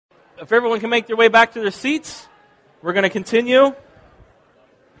if everyone can make their way back to their seats, we're going to continue.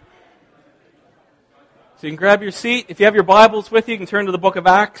 So you can grab your seat. If you have your Bibles with you, you can turn to the book of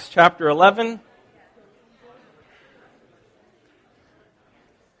Acts, chapter 11.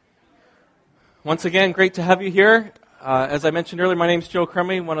 Once again, great to have you here. As I mentioned earlier, my name is Joe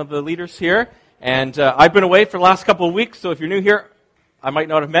Crummy, one of the leaders here. And I've been away for the last couple of weeks, so if you're new here, I might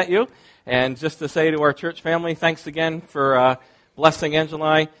not have met you. And just to say to our church family, thanks again for blessing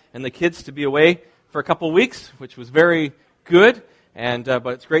Angela and the kids to be away for a couple of weeks, which was very good. And but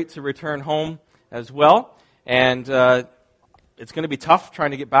it's great to return home as well. And it's going to be tough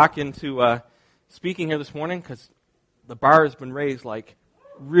trying to get back into speaking here this morning because the bar has been raised like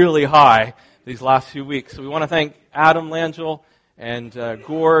really high these last few weeks. So we want to thank Adam Langell and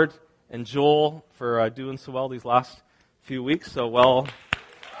Gord and Joel for doing so well these last few weeks. So well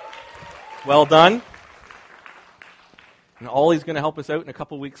done. And Ollie's going to help us out in a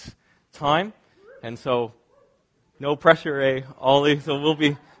couple weeks' time. And so no pressure, Ollie? So we'll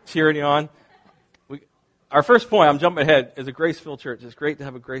be cheering you on. Our first point, I'm jumping ahead, is a grace-filled church. It's great to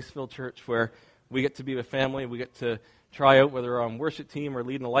have a grace-filled church where we get to be with family. We get to try out whether we're on worship team or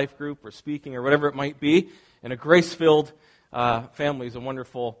leading a life group or speaking or whatever it might be. And a grace-filled family is a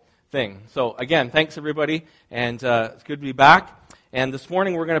wonderful thing. So again, thanks everybody, and it's good to be back. And this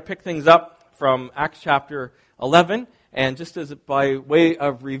morning we're going to pick things up from Acts chapter 11. And just as by way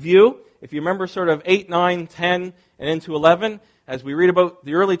of review, if you remember sort of 8, 9, 10, and into 11, as we read about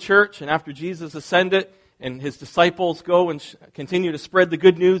the early church and after Jesus ascended and his disciples go and continue to spread the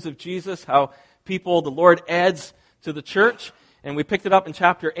good news of Jesus, how people, the Lord adds to the church. And we picked it up in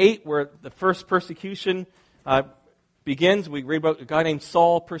chapter 8 where the first persecution begins. We read about a guy named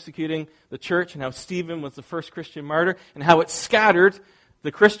Saul persecuting the church and how Stephen was the first Christian martyr and how it scattered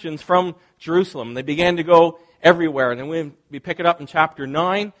the Christians from Jerusalem. They began to go everywhere. And then we pick it up in chapter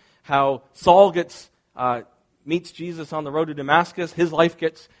 9, how Saul meets Jesus on the road to Damascus. His life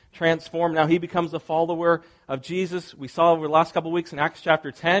gets transformed. Now he becomes a follower of Jesus. We saw over the last couple of weeks in Acts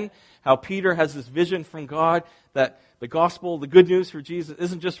chapter 10 how Peter has this vision from God that the gospel, the good news for Jesus,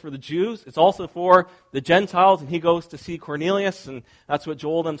 isn't just for the Jews, it's also for the Gentiles. And he goes to see Cornelius, and that's what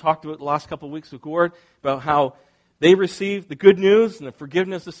Joel then talked about the last couple of weeks with Gord, about how they received the good news and the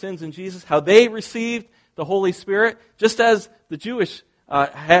forgiveness of sins in Jesus, how they received the Holy Spirit, just as the Jewish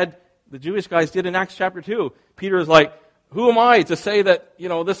guys did in Acts chapter 2. Peter is like, who am I to say that,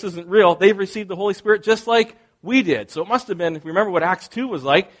 this isn't real? They've received the Holy Spirit just like we did. So it must have been, if you remember what Acts 2 was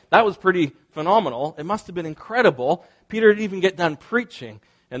like, that was pretty phenomenal. It must have been incredible. Peter didn't even get done preaching,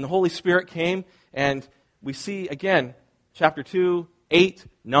 and the Holy Spirit came, and we see, again, chapter 2, 8,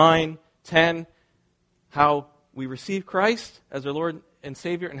 9, 10, how we receive Christ as our Lord and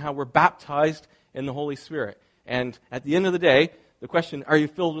Savior, and how we're baptized in the Holy Spirit. And at the end of the day, the question, are you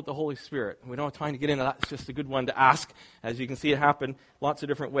filled with the Holy Spirit? We don't have time to get into that. It's just a good one to ask. As you can see, it happen lots of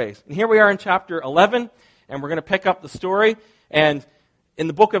different ways. And here we are in chapter 11, and we're going to pick up the story. And in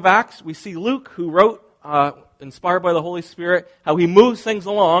the book of Acts, we see Luke, who wrote, inspired by the Holy Spirit, how he moves things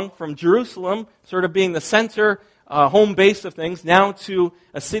along from Jerusalem, sort of being the center, home base of things, now to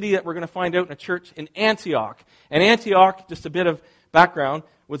a city that we're going to find out in a church in Antioch. And Antioch, just a bit of background,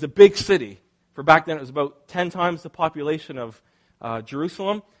 was a big city. For back then, it was about 10 times the population of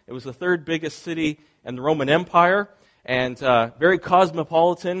Jerusalem. It was the third biggest city in the Roman Empire, and very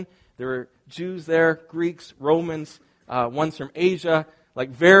cosmopolitan. There were Jews there, Greeks, Romans, ones from Asia, like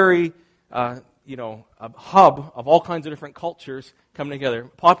very, a hub of all kinds of different cultures coming together.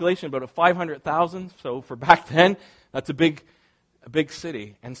 Population about 500,000, so for back then, that's a big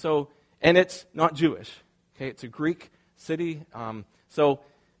city. And it's not Jewish. Okay, it's a Greek city. So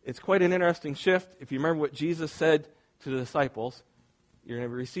it's quite an interesting shift. If you remember what Jesus said to the disciples, you're going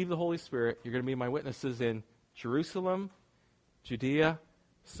to receive the Holy Spirit. You're going to be my witnesses in Jerusalem, Judea,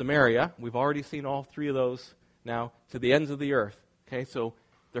 Samaria. We've already seen all three of those now, to the ends of the earth. Okay, so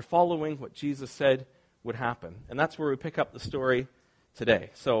they're following what Jesus said would happen. And that's where we pick up the story today.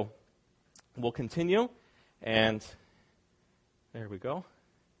 So we'll continue, and there we go.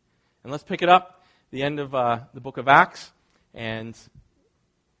 And let's pick it up, the end of the book of Acts, and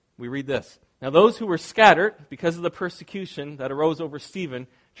we read this. Now those who were scattered because of the persecution that arose over Stephen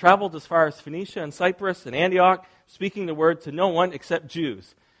traveled as far as Phoenicia and Cyprus and Antioch, speaking the word to no one except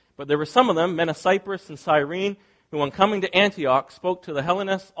Jews. But there were some of them, men of Cyprus and Cyrene, who on coming to Antioch spoke to the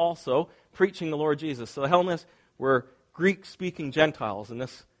Hellenists also, preaching the Lord Jesus. So the Hellenists were Greek-speaking Gentiles in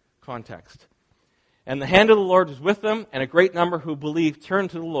this context. And the hand of the Lord was with them, and a great number who believed turned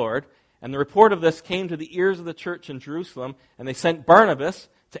to the Lord. And the report of this came to the ears of the church in Jerusalem, and they sent Barnabas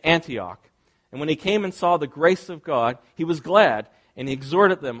to Antioch. And when he came and saw the grace of God, he was glad, and he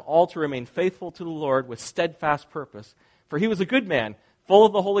exhorted them all to remain faithful to the Lord with steadfast purpose. For he was a good man, full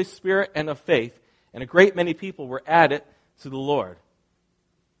of the Holy Spirit and of faith, and a great many people were added to the Lord.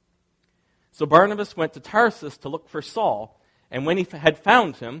 So Barnabas went to Tarsus to look for Saul, and when he had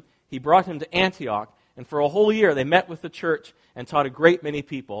found him, he brought him to Antioch, and for a whole year they met with the church and taught a great many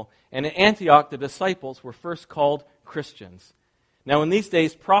people. And in Antioch the disciples were first called Christians. Now in these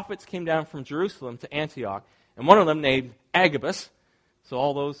days prophets came down from Jerusalem to Antioch, and one of them named Agabus. So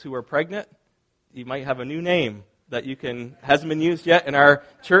all those who are pregnant, you might have a new name that hasn't been used yet in our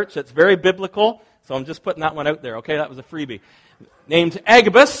church. That's very biblical. So I'm just putting that one out there. Okay, that was a freebie. Named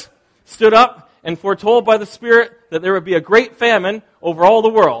Agabus stood up and foretold by the Spirit that there would be a great famine over all the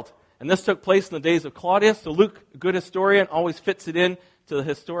world. And this took place in the days of Claudius. So Luke, a good historian, always fits it in to the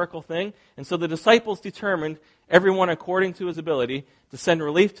historical thing. And so the disciples determined, everyone according to his ability, to send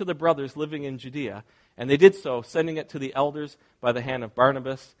relief to the brothers living in Judea. And they did so, sending it to the elders by the hand of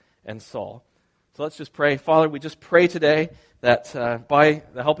Barnabas and Saul. So let's just pray. Father, we just pray today that by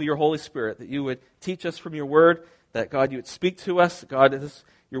the help of your Holy Spirit, that you would teach us from your word, that God, you would speak to us. God, is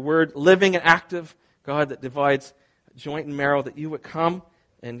your word living and active, God, that divides joint and marrow, that you would come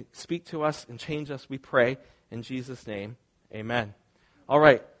and speak to us and change us, we pray. In Jesus' name, amen. All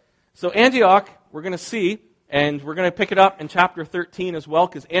right. So Antioch, we're going to see, and we're going to pick it up in chapter 13 as well,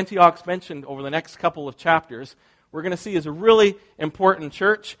 because Antioch's mentioned over the next couple of chapters. We're going to see is a really important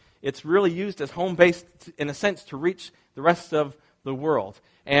church. It's really used as home base, in a sense, to reach the rest of the world.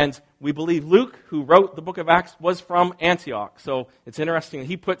 And we believe Luke, who wrote the book of Acts, was from Antioch. So it's interesting that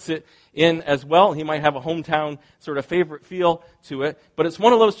he puts it in as well. He might have a hometown sort of favorite feel to it. But it's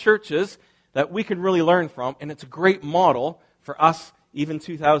one of those churches that we can really learn from, and it's a great model for us even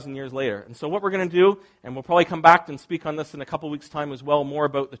 2,000 years later. And so what we're going to do, and we'll probably come back and speak on this in a couple weeks' time as well, more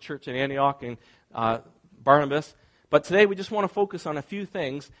about the church in Antioch and Barnabas. But today we just want to focus on a few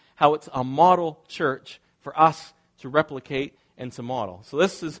things, how it's a model church for us to replicate and to model. So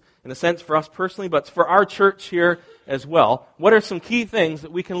this is, in a sense, for us personally, but it's for our church here as well. What are some key things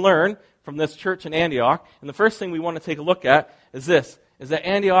that we can learn from this church in Antioch? And the first thing we want to take a look at is this, is that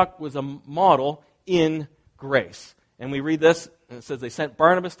Antioch was a model in grace. And we read this, and it says they sent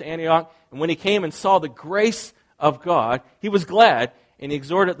Barnabas to Antioch, and when he came and saw the grace of God, he was glad, and he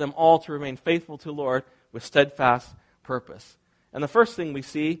exhorted them all to remain faithful to the Lord with steadfast purpose. And the first thing we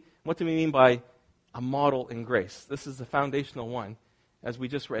see, what do we mean by a model in grace? This is the foundational one. As we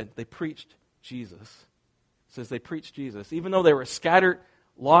just read, they preached Jesus. It says they preached Jesus. Even though they were a scattered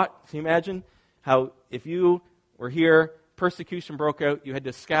lot, can you imagine how if you were here, persecution broke out, you had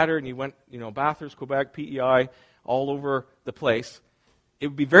to scatter and you went, Bathurst, Quebec, PEI, all over the place. It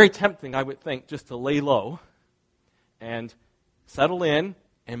would be very tempting, I would think, just to lay low and settle in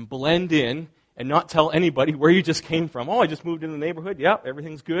and blend in and not tell anybody where you just came from. Oh, I just moved in the neighborhood. Yep,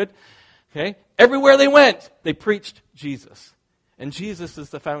 everything's good. Okay? Everywhere they went, they preached Jesus. And Jesus is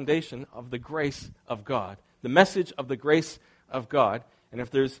the foundation of the grace of God, the message of the grace of God. And if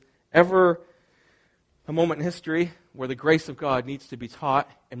there's ever a moment in history where the grace of God needs to be taught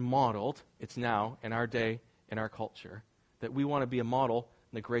and modeled, it's now, in our day, in our culture, that we want to be a model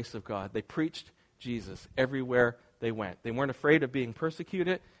in the grace of God. They preached Jesus everywhere they went. They weren't afraid of being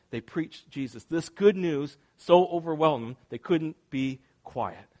persecuted. They preached Jesus. This good news so overwhelmed them, they couldn't be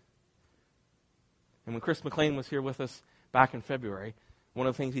quiet. And when Chris McLean was here with us back in February, one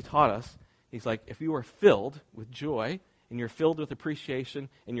of the things he taught us, he's like, if you are filled with joy, and you're filled with appreciation,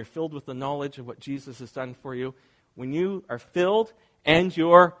 and you're filled with the knowledge of what Jesus has done for you, when you are filled and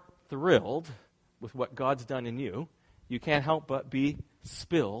you're thrilled with what God's done in you, you can't help but be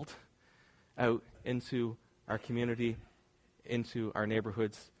spilled out into our community, into our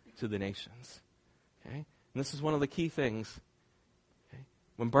neighborhoods, to the nations. Okay? And this is one of the key things. Okay?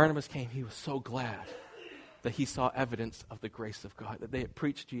 When Barnabas came, he was so glad that he saw evidence of the grace of God, that they had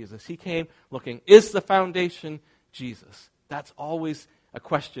preached Jesus. He came looking, is the foundation Jesus? That's always a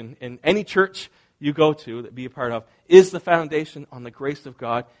question in any church you go to that be a part of. Is the foundation on the grace of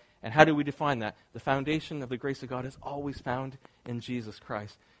God? And how do we define that? The foundation of the grace of God is always found in Jesus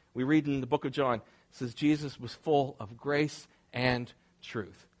Christ. We read in the book of John, it says Jesus was full of grace and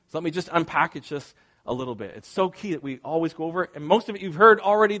truth. So let me just unpackage this a little bit. It's so key that we always go over it. And most of it you've heard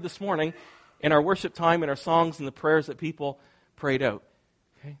already this morning in our worship time, in our songs, and the prayers that people prayed out.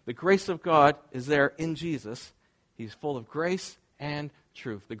 Okay? The grace of God is there in Jesus. He's full of grace and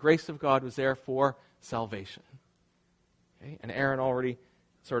truth. The grace of God was there for salvation. Okay? And Aaron already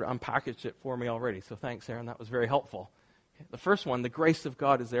sort of unpackaged it for me already. So thanks, Aaron. That was very helpful. Okay? The first one, the grace of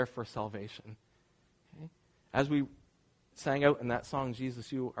God is there for salvation. Okay? As we sang out in that song,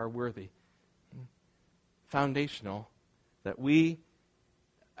 Jesus, you are worthy. Foundational. that we,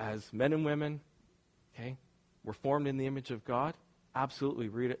 as men and women, okay, were formed in the image of God. Absolutely,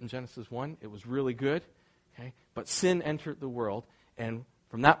 read it in Genesis 1. It was really good. Okay? But sin entered the world, and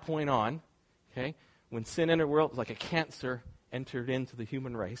from that point on, okay, when sin entered the world, it was like a cancer entered into the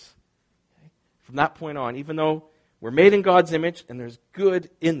human race. Okay? From that point on, even though we're made in God's image, and there's good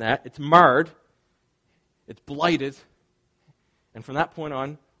in that, it's marred, it's blighted, and from that point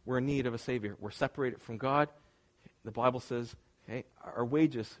on, we're in need of a Savior. We're separated from God. The Bible says, okay, our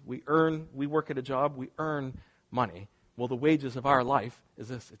wages, we work at a job, we earn money. Well, the wages of our life is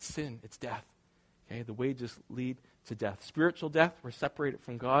this, it's sin, it's death. Okay, the wages lead to death. Spiritual death, we're separated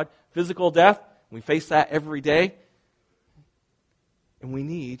from God. Physical death, we face that every day. And we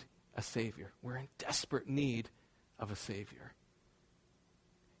need a Savior. We're in desperate need of a Savior.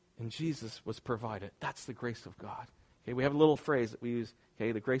 And Jesus was provided. That's the grace of God. Okay, we have a little phrase that we use.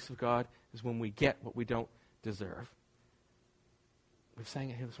 Okay, the grace of God is when we get what we don't deserve. We've sang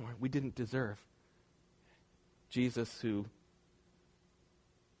it here this morning. We didn't deserve Jesus, who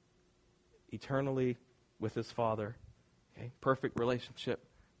eternally with his Father, okay, perfect relationship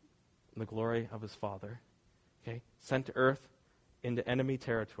in the glory of his Father, okay, sent to earth into enemy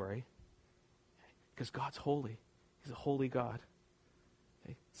territory, because God's holy. He's a holy God,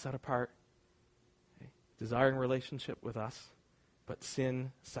 okay, set apart, okay, desiring relationship with us, but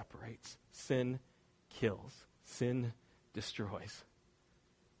sin separates, sin kills, sin destroys.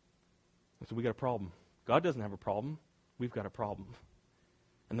 And so we got a problem. God doesn't have a problem. We've got a problem.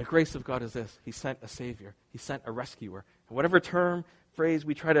 And the grace of God is this. He sent a Savior. He sent a rescuer. And whatever term, phrase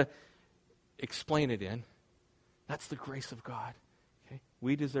we try to explain it in, that's the grace of God. Okay?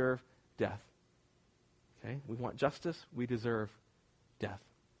 We deserve death. Okay? We want justice. We deserve death.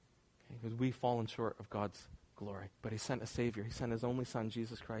 Okay? Because we've fallen short of God's glory. But he sent a Savior. He sent his only Son,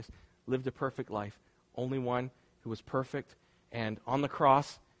 Jesus Christ, lived a perfect life. Only one who was perfect. And on the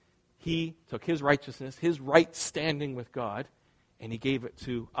cross, he took his righteousness, his right standing with God, and he gave it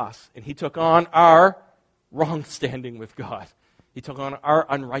to us. And he took on our wrong standing with God. He took on our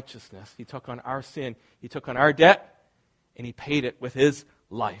unrighteousness. He took on our sin. He took on our debt, and he paid it with his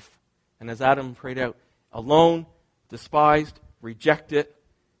life. And as Adam prayed out, alone, despised, rejected.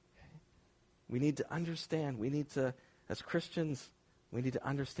 We need to understand. We need to, as Christians, we need to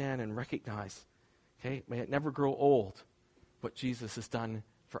understand and recognize, okay, may it never grow old, what Jesus has done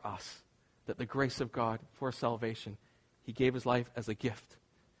for us. That the grace of God for salvation, he gave his life as a gift.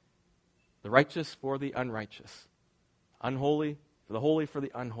 The righteous for the unrighteous. Unholy for the holy for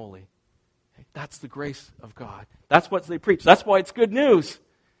the unholy. Okay? That's the grace of God. That's what they preach. That's why it's good news.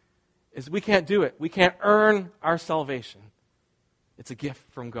 Is we can't do it. We can't earn our salvation. It's a gift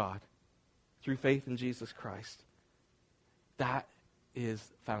from God through faith in Jesus Christ. That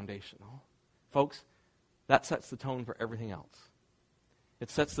is foundational. Folks, that sets the tone for everything else. It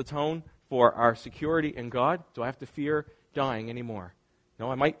sets the tone for our security in God. Do I have to fear dying anymore?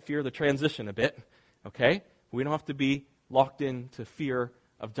 No, I might fear the transition a bit, okay? We don't have to be locked into fear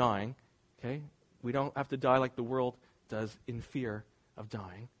of dying, okay? We don't have to die like the world does in fear of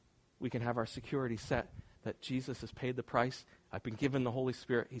dying. We can have our security set that Jesus has paid the price. I've been given the Holy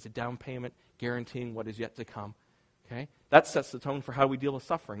Spirit. He's a down payment guaranteeing what is yet to come, okay? That sets the tone for how we deal with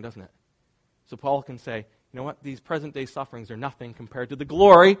suffering, doesn't it? So Paul can say, you know what? These present-day sufferings are nothing compared to the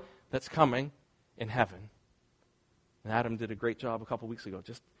glory that's coming in heaven. And Adam did a great job a couple weeks ago,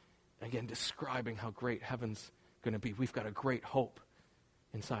 just, again, describing how great heaven's going to be. We've got a great hope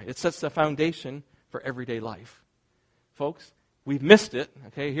inside. It sets the foundation for everyday life. Folks, we've missed it,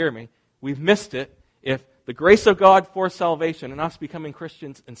 okay, hear me. We've missed it if the grace of God for salvation and us becoming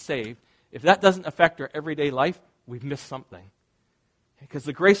Christians and saved, if that doesn't affect our everyday life, we've missed something. Because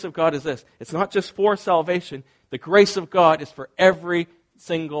the grace of God is this. It's not just for salvation. The grace of God is for every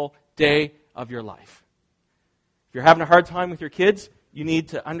single day of your life. If you're having a hard time with your kids, you need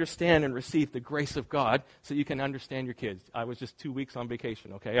to understand and receive the grace of God so you can understand your kids. I was just 2 weeks on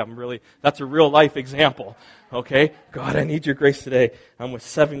vacation, okay? That's a real life example, okay? God, I need your grace today. I'm with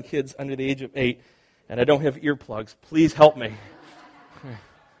 7 kids under the age of 8, and I don't have earplugs. Please help me.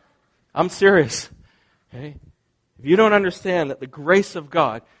 I'm serious, okay? If you don't understand that the grace of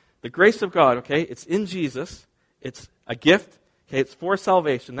God, okay, it's in Jesus, it's a gift, okay, it's for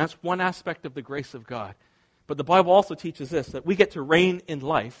salvation. That's one aspect of the grace of God. But the Bible also teaches this, that we get to reign in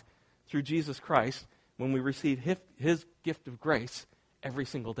life through Jesus Christ when we receive his gift of grace every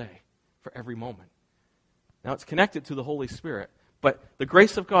single day, for every moment. Now, it's connected to the Holy Spirit, but the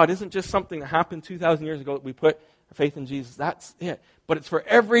grace of God isn't just something that happened 2,000 years ago that we put our faith in Jesus. That's it. But it's for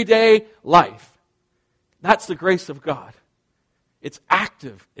everyday life. That's the grace of God. It's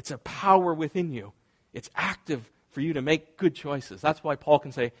active. It's a power within you. It's active for you to make good choices. That's why Paul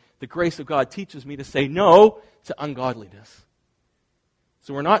can say, the grace of God teaches me to say no to ungodliness.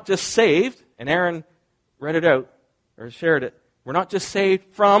 So we're not just saved, and Aaron read it out, or shared it. We're not just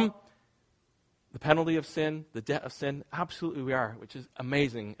saved from the penalty of sin, the debt of sin. Absolutely we are, which is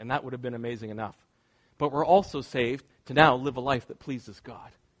amazing, and that would have been amazing enough. But we're also saved to now live a life that pleases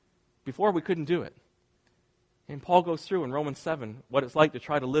God. Before, we couldn't do it. And Paul goes through in Romans 7 what it's like to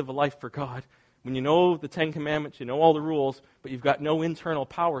try to live a life for God. When you know the 10 Commandments, you know all the rules, but you've got no internal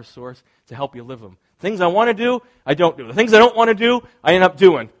power source to help you live them. Things I want to do, I don't do. The things I don't want to do, I end up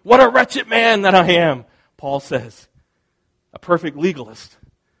doing. What a wretched man that I am, Paul says. A perfect legalist.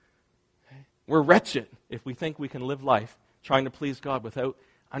 We're wretched if we think we can live life trying to please God without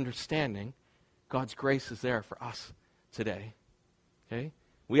understanding God's grace is there for us today. Okay?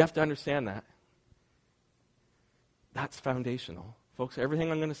 We have to understand that. That's foundational. Folks,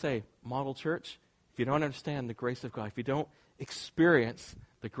 everything I'm going to say, model church, if you don't understand the grace of God, if you don't experience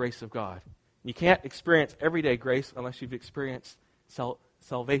the grace of God, you can't experience everyday grace unless you've experienced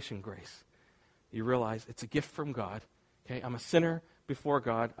salvation grace. You realize it's a gift from God. Okay, I'm a sinner before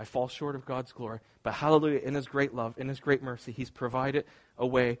God. I fall short of God's glory. But hallelujah, in His great love, in His great mercy, He's provided a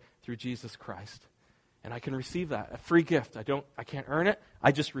way through Jesus Christ. And I can receive that, a free gift. I can't earn it.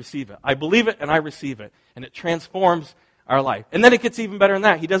 I just receive it. I believe it and I receive it. And it transforms our life. And then it gets even better than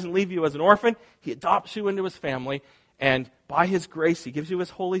that. He doesn't leave you as an orphan. He adopts you into His family. And by His grace, He gives you His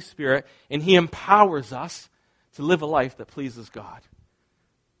Holy Spirit. And He empowers us to live a life that pleases God.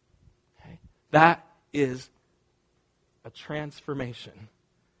 Okay? That is a transformation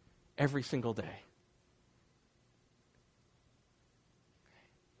every single day.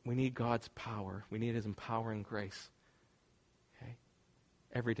 We need God's power. We need His empowering grace. Okay?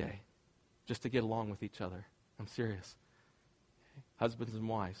 Every day. Just to get along with each other. I'm serious. Okay? Husbands and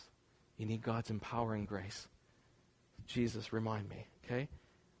wives, you need God's empowering grace. Jesus, remind me. Okay?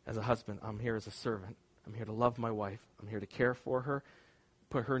 As a husband, I'm here as a servant. I'm here to love my wife. I'm here to care for her.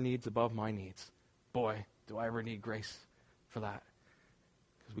 Put her needs above my needs. Boy, do I ever need grace for that.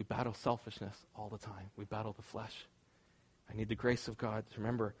 Because we battle selfishness all the time. We battle the flesh. I need the grace of God to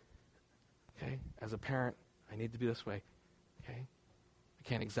remember, okay, as a parent, I need to be this way, okay? I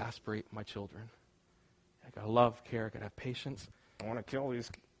can't exasperate my children. I got to love, care, I got to have patience. I want to kill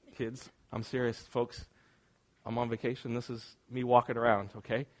these kids. I'm serious, folks. I'm on vacation. This is me walking around,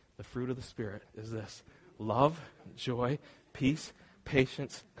 okay? The fruit of the Spirit is this: love, joy, peace,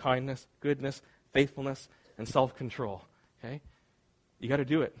 patience, kindness, goodness, faithfulness, and self-control, okay? You got to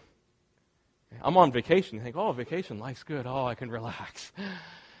do it. I'm on vacation. You think, oh, vacation, life's good. Oh, I can relax.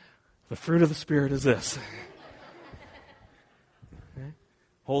 The fruit of the Spirit is this. Okay?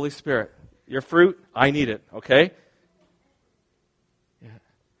 Holy Spirit, your fruit, I need it, okay? Yeah.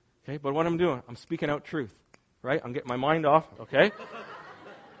 Okay, but what I'm doing, I'm speaking out truth, right? I'm getting my mind off, okay?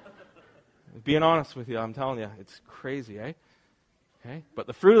 Being honest with you, I'm telling you, it's crazy, eh? Okay? But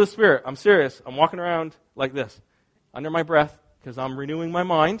the fruit of the Spirit, I'm serious. I'm walking around like this, under my breath, because I'm renewing my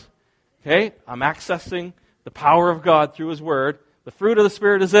mind. Okay, I'm accessing the power of God through His Word. The fruit of the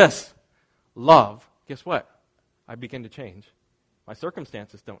Spirit is this: love. Guess what? I begin to change. My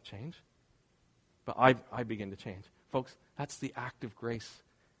circumstances don't change, but I begin to change. Folks, that's the active grace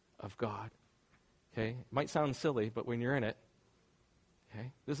of God. Okay, it might sound silly, but when you're in it,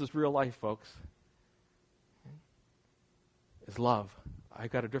 okay, this is real life, folks. Okay? Is love. I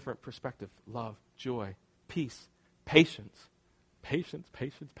got a different perspective. Love, joy, peace, patience. Patience,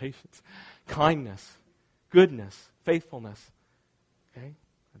 kindness, goodness, faithfulness, okay?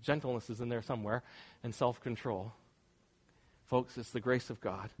 Gentleness is in there somewhere, and self-control. Folks, it's the grace of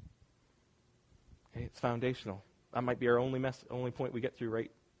God. Okay? It's foundational. That might be our only point we get through right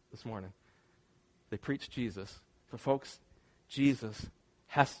this morning. They preach Jesus. But folks, Jesus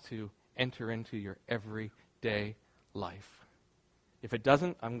has to enter into your everyday life. If it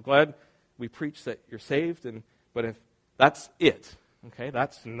doesn't, I'm glad we preach that you're saved, but if that's it. Okay,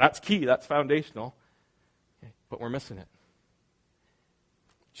 that's key. That's foundational. Okay, but we're missing it.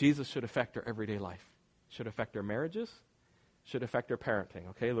 Jesus should affect our everyday life. Should affect our marriages. Should affect our parenting.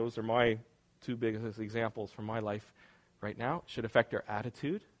 Okay, those are my two biggest examples from my life right now. Should affect our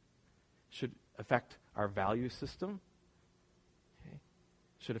attitude. Should affect our value system. Okay,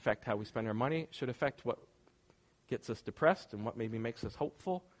 should affect how we spend our money. Should affect what gets us depressed and what maybe makes us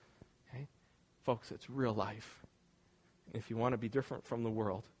hopeful. Okay, folks, it's real life. If you want to be different from the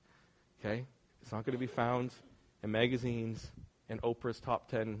world, okay, it's not going to be found in magazines and Oprah's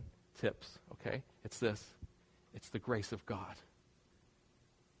top 10 tips, okay? It's this. It's the grace of God.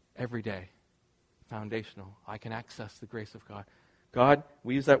 Every day. Foundational. I can access the grace of God. God,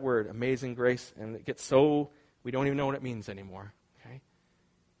 we use that word, amazing grace, and it gets so We don't even know what it means anymore. Okay?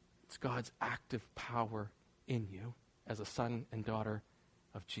 It's God's active power in you as a son and daughter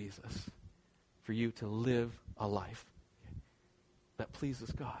of Jesus for you to live a life that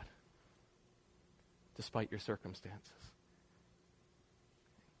pleases God despite your circumstances.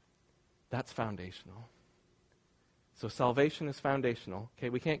 That's foundational. So salvation is foundational. Okay,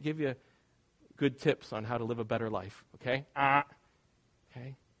 we can't give you good tips on how to live a better life. Okay?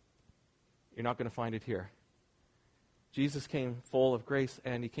 Okay? You're not going to find it here. Jesus came full of grace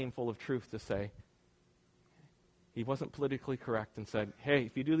and he came full of truth to say, he wasn't politically correct and said, hey,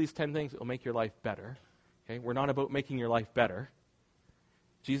 if you do these 10 things, it will make your life better. Okay? We're not about making your life better.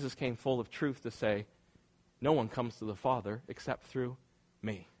 Jesus came full of truth to say, no one comes to the Father except through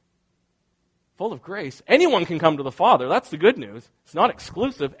me. Full of grace. Anyone can come to the Father. That's the good news. It's not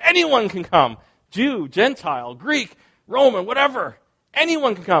exclusive. Anyone can come. Jew, Gentile, Greek, Roman, whatever.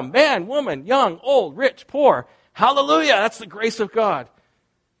 Anyone can come. Man, woman, young, old, rich, poor. Hallelujah. That's the grace of God.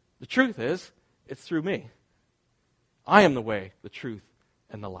 The truth is, it's through me. I am the way, the truth,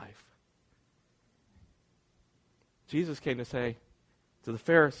 and the life. Jesus came to say to the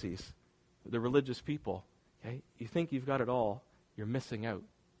Pharisees, the religious people, okay, you think you've got it all, you're missing out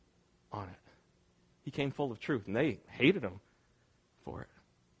on it. He came full of truth, and they hated him for it.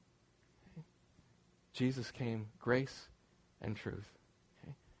 Okay? Jesus came grace and truth.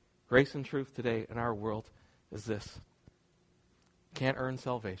 Okay? Grace and truth today in our world is this. Can't earn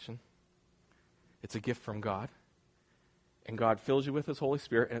salvation. It's a gift from God. And God fills you with His Holy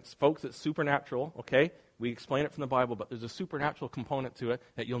Spirit. And it's, folks, it's supernatural, okay? We explain it from the Bible, but there's a supernatural component to it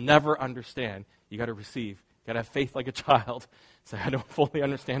that you'll never understand. You got to receive. You got to have faith like a child. Say, I don't fully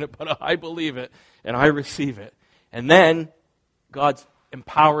understand it, but I believe it, and I receive it. And then God's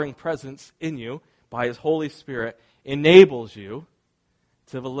empowering presence in you by His Holy Spirit enables you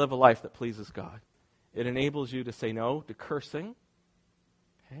to live a life that pleases God. It enables you to say no to cursing,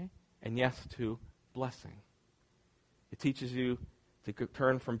 okay, and yes to blessing. It teaches you to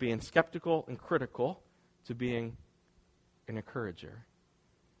turn from being skeptical and critical to being an encourager.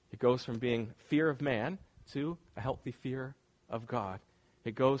 It goes from being fear of man to a healthy fear of God.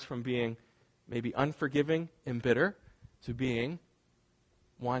 It goes from being maybe unforgiving and bitter to being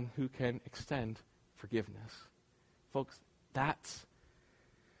one who can extend forgiveness. Folks, that's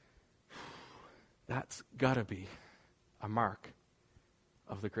got to be a mark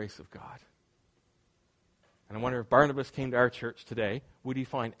of the grace of God. And I wonder if Barnabas came to our church today, would he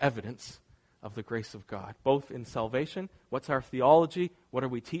find evidence of the grace of God, both in salvation, what's our theology, what are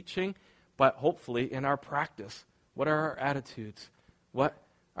we teaching, but hopefully in our practice, what are our attitudes, what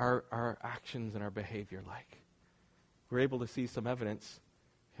are our actions and our behavior like? We're able to see some evidence.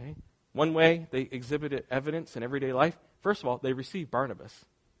 Okay? One way they exhibited evidence in everyday life, first of all, they received Barnabas.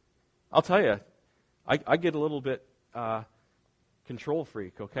 I'll tell you, I get a little bit control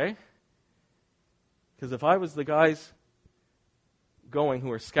freak, okay? Because if I was the guys going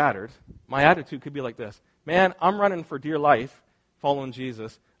who are scattered, my attitude could be like this. Man, I'm running for dear life, following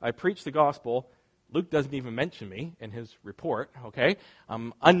Jesus. I preach the gospel. Luke doesn't even mention me in his report, okay?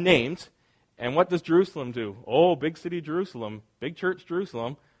 I'm unnamed. And what does Jerusalem do? Oh, big city Jerusalem, big church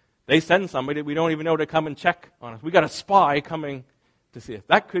Jerusalem. They send somebody we don't even know to come and check on us. We got a spy coming to see us.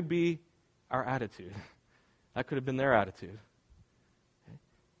 That could be our attitude. That could have been their attitude.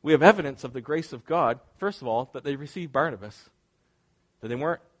 We have evidence of the grace of God, first of all, that they received Barnabas. That they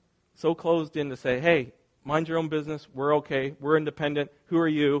weren't so closed in to say, hey, mind your own business, we're okay, we're independent, who are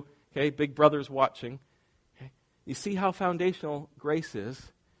you? Okay, big brother's watching. Okay. You see how foundational grace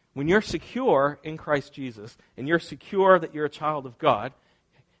is? When you're secure in Christ Jesus, and you're secure that you're a child of God,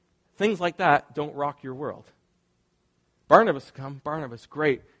 things like that don't rock your world. Barnabas come, Barnabas,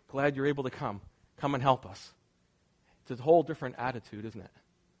 great, glad you're able to come. Come and help us. It's a whole different attitude, isn't it?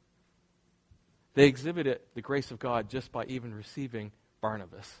 They exhibited the grace of God just by even receiving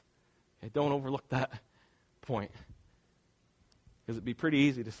Barnabas. Okay, don't overlook that point. Because it'd be pretty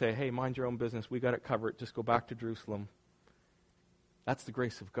easy to say, hey, mind your own business, we got it covered, just go back to Jerusalem. That's the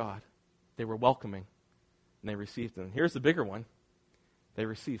grace of God. They were welcoming, and they received him. Here's the bigger one. They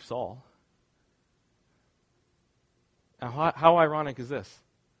received Saul. Now, how ironic is this?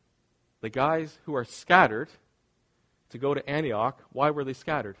 The guys who are scattered to go to Antioch, why were they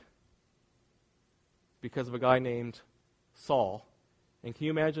scattered? Because of a guy named Saul. And can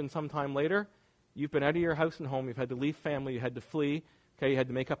you imagine sometime later, you've been out of your house and home, you've had to leave family, you had to flee, okay, you had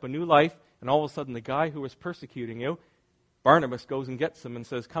to make up a new life, and all of a sudden the guy who was persecuting you, Barnabas, goes and gets him and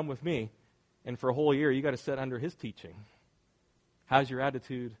says, come with me. And for a whole year, you got to sit under his teaching. How's your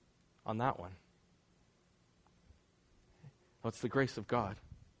attitude on that one? Well, it's the grace of God.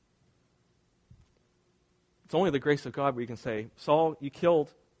 It's only the grace of God where you can say, Saul, you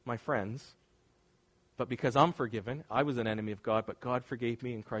killed my friends, but because I'm forgiven, I was an enemy of God, but God forgave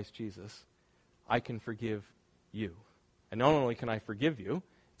me in Christ Jesus, I can forgive you. And not only can I forgive you,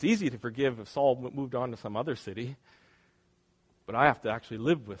 it's easy to forgive if Saul moved on to some other city, but I have to actually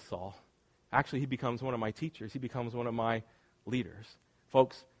live with Saul. Actually, he becomes one of my teachers. He becomes one of my leaders.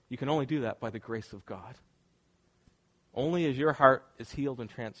 Folks, you can only do that by the grace of God. Only as your heart is healed and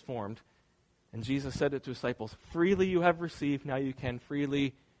transformed. And Jesus said it to his disciples, freely you have received, now you can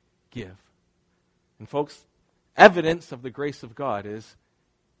freely give. And folks, evidence of the grace of God is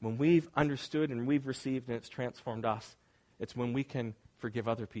when we've understood and we've received and it's transformed us, it's when we can forgive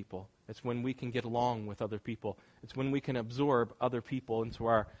other people. It's when we can get along with other people. It's when we can absorb other people into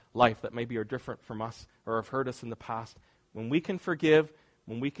our life that maybe are different from us or have hurt us in the past. When we can forgive,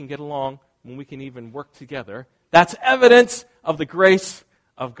 when we can get along, when we can even work together, that's evidence of the grace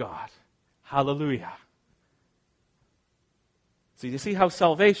of God. Hallelujah. So you see how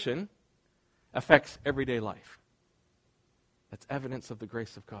salvation affects everyday life. That's evidence of the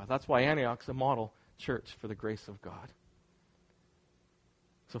grace of God. That's why Antioch is a model church for the grace of God.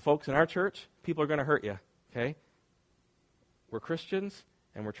 So folks, in our church, people are going to hurt you, okay? We're Christians,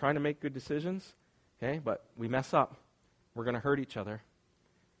 and we're trying to make good decisions, okay? But we mess up. We're going to hurt each other.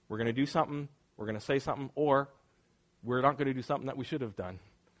 We're going to do something, we're going to say something, or we're not going to do something that we should have done.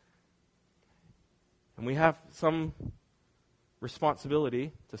 And we have some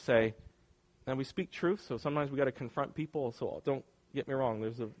responsibility to say, and we speak truth, so sometimes we got to confront people, so don't get me wrong,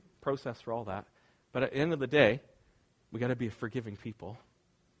 there's a process for all that. But at the end of the day, we got to be a forgiving people.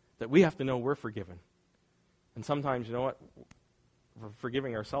 That we have to know we're forgiven. And sometimes, you know what,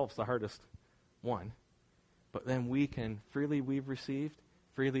 forgiving ourselves is the hardest one. But then we can, freely we've received,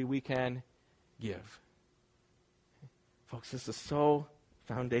 freely we can give. Folks, this is so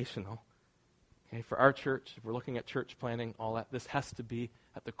foundational. Okay, for our church, if we're looking at church planning, all that, this has to be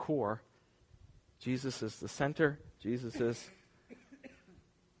at the core. Jesus is the center. Jesus is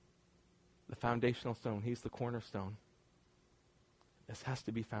the foundational stone. He's the cornerstone. This has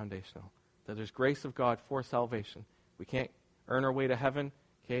to be foundational. That there's grace of God for salvation. We can't earn our way to heaven.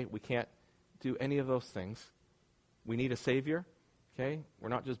 Okay, we can't do any of those things. We need a Savior. Okay, we're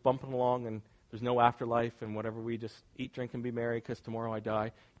not just bumping along and there's no afterlife and whatever. We just eat, drink, and be merry because tomorrow I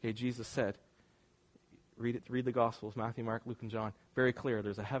die. Okay, Jesus said, read the Gospels, Matthew, Mark, Luke, and John. Very clear.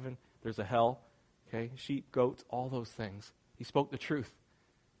 There's a heaven. There's a hell. Okay, sheep, goats, all those things. He spoke the truth.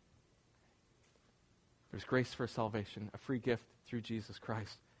 There's grace for salvation, a free gift through Jesus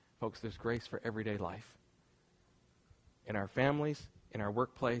Christ. Folks, there's grace for everyday life. In our families, in our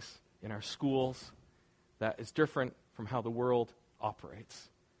workplace, in our schools, that is different from how the world operates.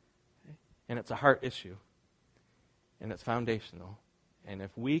 Okay? And it's a heart issue. And it's foundational. And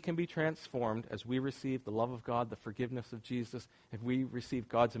if we can be transformed as we receive the love of God, the forgiveness of Jesus, if we receive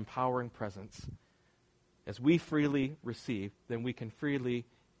God's empowering presence, as we freely receive, then we can freely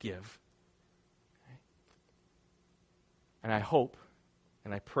give. Okay? And I hope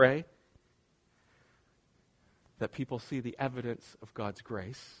and I pray that people see the evidence of God's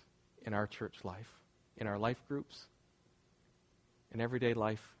grace in our church life, in our life groups, in everyday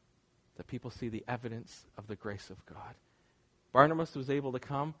life, that people see the evidence of the grace of God. Barnabas was able to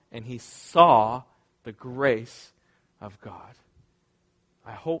come and he saw the grace of God.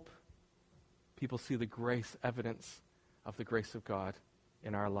 I hope people see the grace, evidence of the grace of God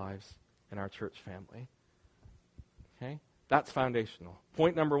in our lives, in our church family. Okay? That's foundational.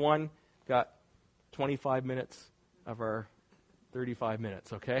 Point number 1, got 25 minutes of our 35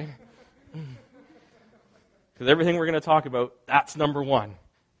 minutes, okay? Because everything we're going to talk about, that's number 1.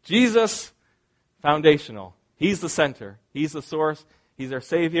 Jesus, foundational. He's the center. He's the source. He's our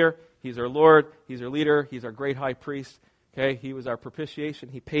Savior. He's our Lord. He's our leader. He's our great high priest. Okay, he was our propitiation.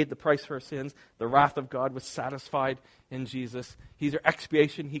 He paid the price for our sins. The wrath of God was satisfied in Jesus. He's our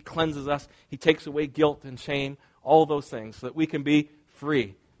expiation. He cleanses us. He takes away guilt and shame, all those things, so that we can be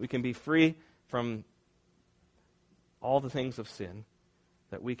free. We can be free from all the things of sin,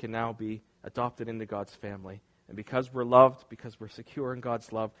 that we can now be adopted into God's family. And because we're loved, because we're secure in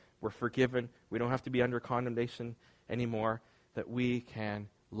God's love, we're forgiven. We don't have to be under condemnation anymore, that we can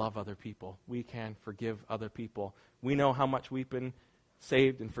love other people. We can forgive other people. We know how much we've been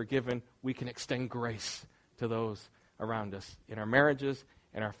saved and forgiven. We can extend grace to those around us, in our marriages,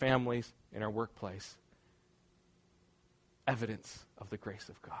 in our families, in our workplace. Evidence of the grace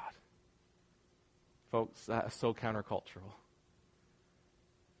of God. Folks, that is so countercultural.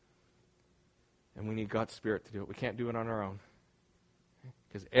 And we need God's Spirit to do it. We can't do it on our own.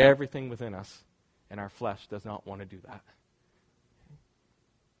 Because everything within us and our flesh does not want to do that.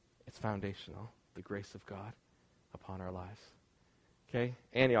 It's foundational, the grace of God. upon our lives. Okay,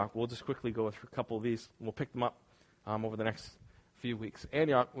 Antioch, we'll just quickly go through a couple of these. We'll pick them up over the next few weeks.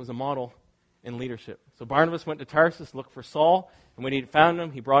 Antioch was a model in leadership. So Barnabas went to Tarsus, looked for Saul, and when he found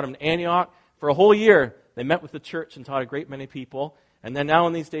him, he brought him to Antioch. For a whole year, they met with the church and taught a great many people. And then now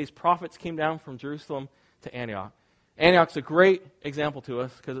in these days, prophets came down from Jerusalem to Antioch. Antioch's a great example to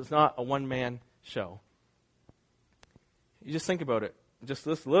us because it's not a one-man show. You just think about it. Just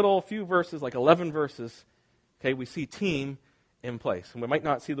this little few verses, like 11 verses, okay, we see team in place. And we might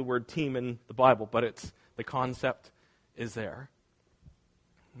not see the word team in the Bible, but it's the concept is there.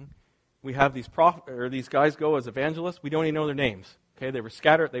 We have these guys go as evangelists. We don't even know their names. Okay, they were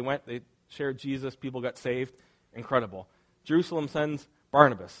scattered. They went. They shared Jesus. People got saved. Incredible. Jerusalem sends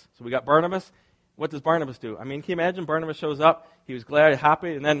Barnabas. So we got Barnabas. What does Barnabas do? I mean, can you imagine? Barnabas shows up. He was glad,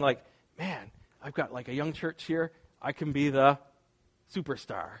 happy, and then like, man, I've got like a young church here. I can be the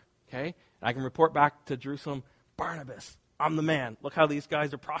superstar. Okay, and I can report back to Jerusalem. Barnabas, I'm the man. Look how these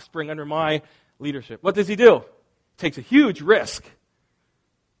guys are prospering under my leadership. What does he do? Takes a huge risk.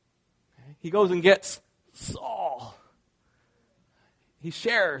 He goes and gets Saul. He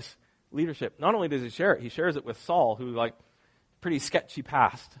shares leadership. Not only does he share it, he shares it with Saul, who like pretty sketchy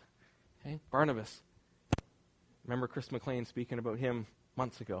past. Okay? Barnabas. Remember Chris McLean speaking about him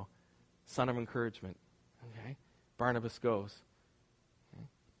months ago. Son of encouragement. Okay? Barnabas goes. Okay?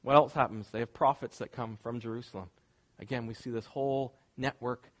 What else happens? They have prophets that come from Jerusalem. Again, we see this whole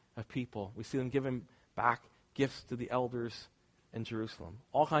network of people. We see them giving back gifts to the elders in Jerusalem.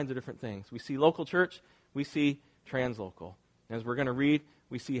 All kinds of different things. We see local church, we see translocal. And as we're going to read,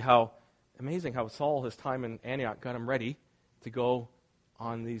 we see how amazing how Saul, his time in Antioch, got him ready to go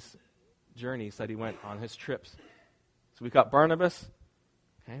on these journeys that he went on, his trips. So we've got Barnabas,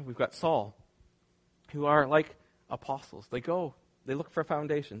 okay, we've got Saul, who are like apostles. They go, they look for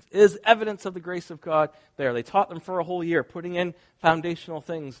foundations. Is evidence of the grace of God there? They taught them for a whole year, putting in foundational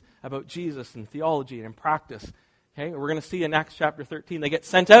things about Jesus and theology and in practice. Okay, we're going to see in Acts chapter 13, they get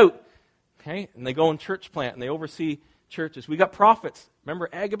sent out, okay, and they go and church plant, and they oversee churches. We got prophets. Remember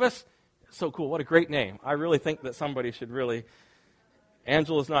Agabus? So cool. What a great name. I really think that somebody should really...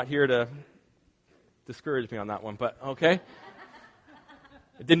 Angela's not here to discourage me on that one, but okay.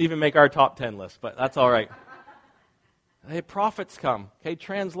 It didn't even make our top 10 list, but that's all right. Hey, prophets come. Okay,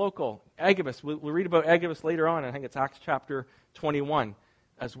 translocal. Agabus. We'll read about Agabus later on. I think it's Acts chapter 21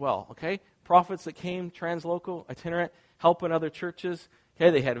 as well, okay? Prophets that came, translocal, itinerant, helping other churches.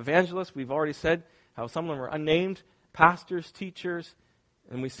 Okay, they had evangelists. We've already said how some of them were unnamed, pastors, teachers,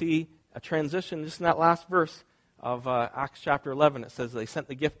 and we see a transition just in that last verse of Acts chapter 11. It says they sent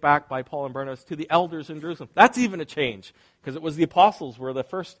the gift back by Paul and Barnabas to the elders in Jerusalem. That's even a change, because it was the apostles were the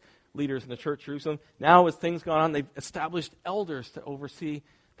first leaders in the church Jerusalem. Now as things gone on, they've established elders to oversee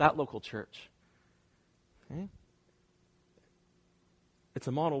that local church. Okay? It's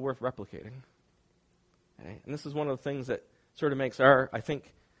a model worth replicating. Okay? And this is one of the things that sort of makes I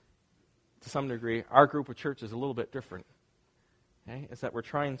think, to some degree, our group of churches a little bit different. Okay? It's that we're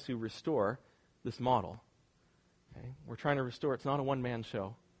trying to restore this model. Okay? We're trying to restore, it's not a one-man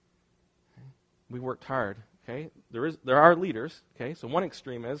show. Okay? We worked hard. Okay? There are leaders. Okay? So one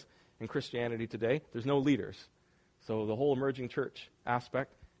extreme is, in Christianity today, there's no leaders. So the whole emerging church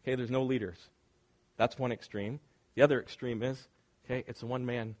aspect, okay, there's no leaders. That's one extreme. The other extreme is, okay, it's a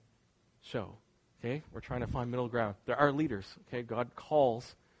one-man show. Okay? We're trying to find middle ground. There are leaders. Okay? God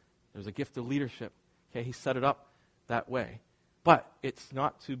calls. There's a gift of leadership. Okay? He set it up that way. But it's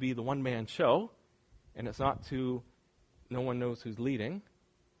not to be the one-man show, and it's not to no one knows who's leading.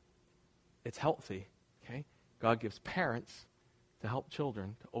 It's healthy. Okay? God gives parents to help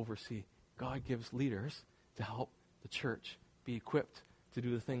children to oversee. God gives leaders to help the church be equipped to do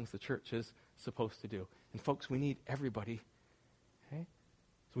the things the church is supposed to do. And folks, we need everybody. Okay?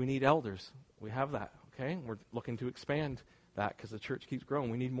 So we need elders. We have that. Okay? We're looking to expand that because the church keeps growing.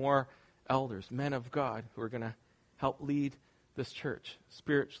 We need more elders, men of God, who are going to help lead this church,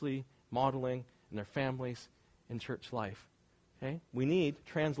 spiritually, modeling, and their families in church life. Okay? We need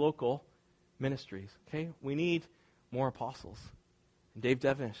translocal ministries. Okay? We need more apostles. And Dave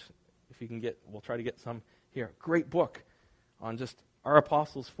Devenish, if you can get, we'll try to get some here. Great book on just our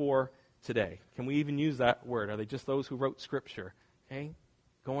apostles for today. Can we even use that word? Are they just those who wrote Scripture? Okay?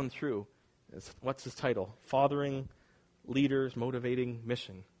 Going through. What's his title? Fathering Leaders, Motivating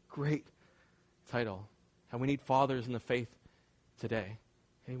Mission. Great title. And we need fathers in the faith today.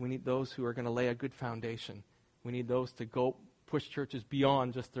 Okay? We need those who are going to lay a good foundation. We need those to go push churches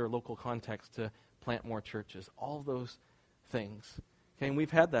beyond just their local context to plant more churches. All of those things. Okay, and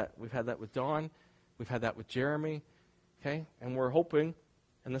we've had that. We've had that with Don. We've had that with Jeremy. Okay, and we're hoping,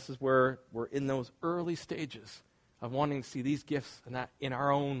 and this is where we're in those early stages, of wanting to see these gifts and that in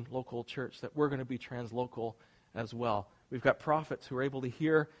our own local church, that we're going to be translocal as well. We've got prophets who are able to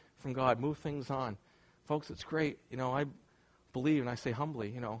hear from God, move things on. Folks, it's great. I believe, and I say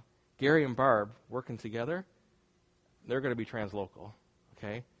humbly, Gary and Barb working together, they're going to be translocal,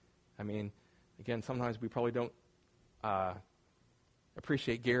 okay? I mean, again, sometimes we probably don't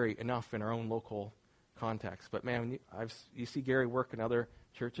appreciate Gary enough in our own local context. But man, when you see Gary work in other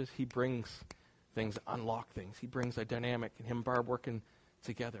churches, he brings things, unlock things. He brings a dynamic, and him and Barb working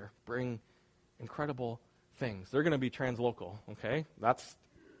together bring incredible things. They're going to be translocal, okay? That's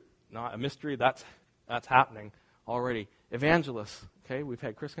not a mystery. That's happening already. Evangelists, okay? We've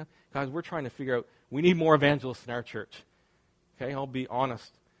had Chris come. Guys, we're trying to figure out, we need more evangelists in our church, okay? I'll be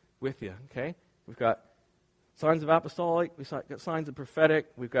honest with you, okay? We've got signs of apostolic, we've got signs of prophetic,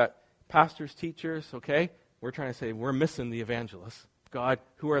 we've got pastors, teachers, okay? We're trying to say we're missing the evangelists. God,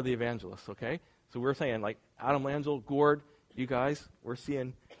 who are the evangelists, okay? So we're saying, like Adam Langell, Gord, you guys, we're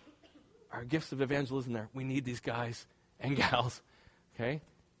seeing our gifts of evangelism there. We need these guys and gals, okay?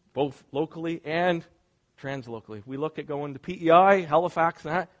 Both locally and translocally. If we look at going to PEI, Halifax,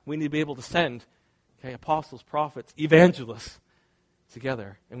 and that, we need to be able to send, okay, apostles, prophets, evangelists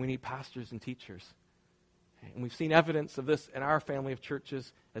together. And we need pastors and teachers. Okay? And we've seen evidence of this in our family of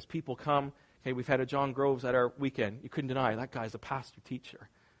churches as people come. Okay, we've had a John Groves at our weekend. You couldn't deny that guy's a pastor teacher.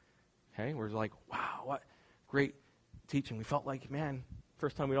 Okay, we're like, wow, what great teaching. We felt like, man,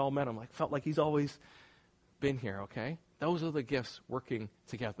 first time we all met him, felt like he's always been here, okay? Those are the gifts working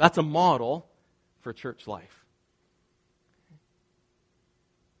together. That's a model for church life.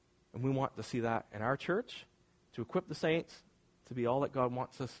 And we want to see that in our church, to equip the saints to be all that God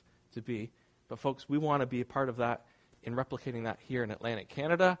wants us to be. But folks, we want to be a part of that in replicating that here in Atlantic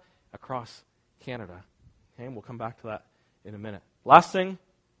Canada, across Canada. Okay, and we'll come back to that in a minute. Last thing,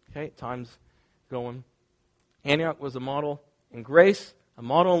 okay, time's going. Antioch was a model in grace, a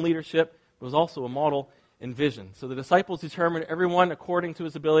model in leadership, but was also a model in vision. So the disciples determined everyone according to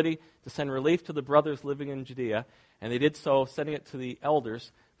his ability to send relief to the brothers living in Judea, and they did so, sending it to the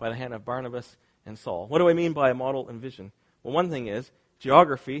elders by the hand of Barnabas and Saul. What do I mean by a model in vision? Well, one thing is,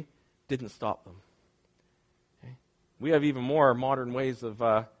 geography didn't stop them. Okay? We have even more modern ways of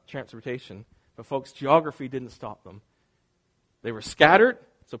transportation, but folks, geography didn't stop them. They were scattered,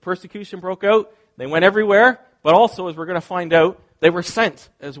 so persecution broke out. They went everywhere, but also, as we're going to find out, they were sent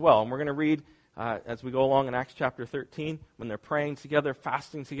as well. And we're going to read as we go along in Acts chapter 13, when they're praying together,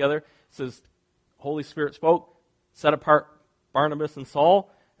 fasting together. It says, Holy Spirit spoke, set apart Barnabas and Saul,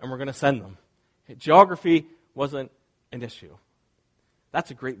 and we're going to send them. Okay, geography wasn't an issue.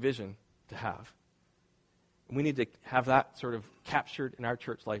 That's a great vision to have. We need to have that sort of captured in our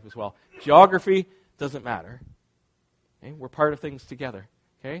church life as well. Geography doesn't matter. Okay? We're part of things together.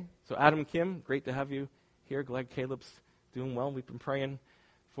 Okay? So Adam and Kim, great to have you here. Glad Caleb's doing well. We've been praying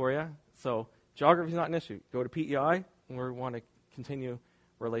for you. So geography is not an issue. Go to PEI, and we want to continue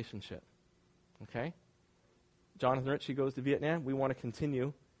relationship. Okay? Jonathan Ritchie goes to Vietnam. We want to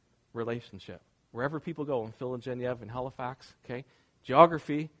continue relationship. Wherever people go, in Phil and Genevieve, in Halifax, okay?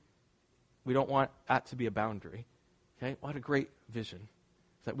 Geography, we don't want that to be a boundary. Okay? What a great vision.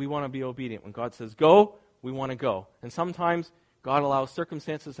 That we want to be obedient. When God says go, we want to go. And sometimes God allows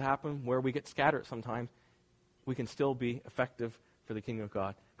circumstances to happen where we get scattered sometimes. We can still be effective for the kingdom of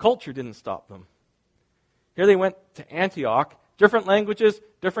God. Culture didn't stop them. Here they went to Antioch. Different languages,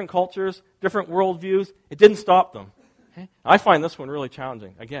 different cultures, different worldviews. It didn't stop them. Okay? I find this one really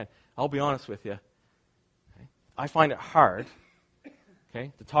challenging. Again, I'll be honest with you. Okay? I find it hard,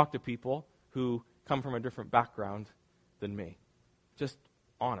 okay, to talk to people who come from a different background than me. Just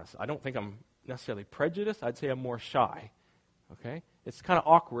honest. I don't think I'm necessarily prejudiced. I'd say I'm more shy. Okay? It's kind of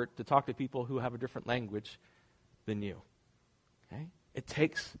awkward to talk to people who have a different language than you. Okay? It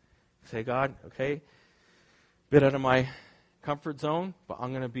takes, say, God, okay, bit out of my comfort zone, but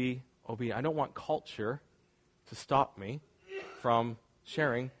I'm going to be obedient. I don't want culture to stop me from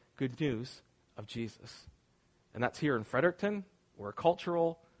sharing good news of Jesus. And that's here in Fredericton. We're a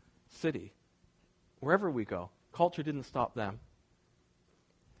cultural city. Wherever we go, culture didn't stop them.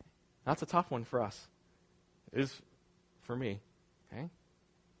 That's a tough one for us. It is for me. Okay?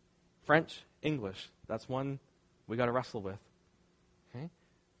 French, English, that's one we got to wrestle with. Okay?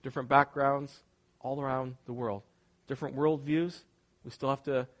 Different backgrounds all around the world. Different worldviews. We still have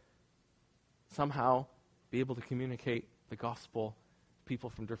to somehow be able to communicate the gospel to people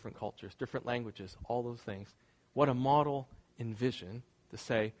from different cultures, different languages, all those things. What a model in vision to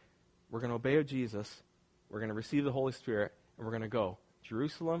say, we're going to obey Jesus, we're going to receive the Holy Spirit, and we're going to go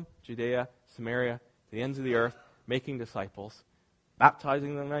Jerusalem, Judea, Samaria, to the ends of the earth, making disciples,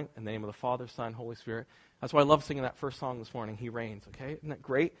 baptizing them in the name of the Father, Son, Holy Spirit. That's why I love singing that first song this morning, He Reigns, okay? Isn't that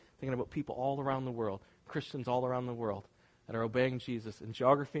great? Thinking about people all around the world, Christians all around the world that are obeying Jesus, and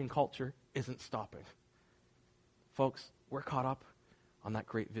geography and culture isn't stopping. Folks, we're caught up on that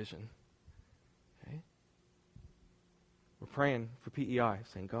great vision. Okay? We're praying for PEI,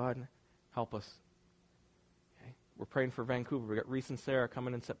 saying, God, help us. Okay? We're praying for Vancouver. We've got Reese and Sarah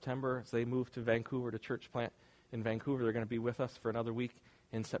coming in September. As they move to Vancouver, to church plant in Vancouver, they're going to be with us for another week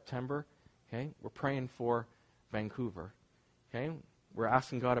in September. Okay? We're praying for Vancouver. Okay? We're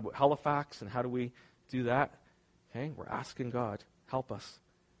asking God about Halifax and how do we do that. Okay? We're asking God, help us.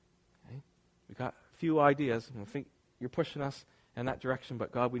 Okay? We've got a few ideas, and I think you're pushing us in that direction,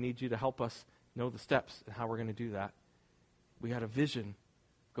 but God, we need you to help us know the steps and how we're going to do that. We got a vision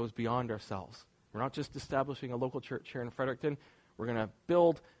that goes beyond ourselves. We're not just establishing a local church here in Fredericton. We're going to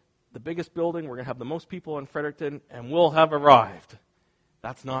build the biggest building. We're going to have the most people in Fredericton, and we'll have arrived.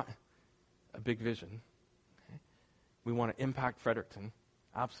 That's not a big vision. Okay? We want to impact Fredericton.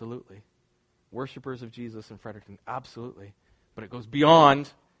 Absolutely. Worshippers of Jesus in Fredericton. Absolutely. But it goes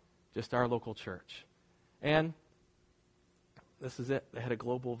beyond just our local church. And this is it. They had a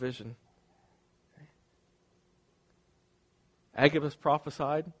global vision. Okay? Agabus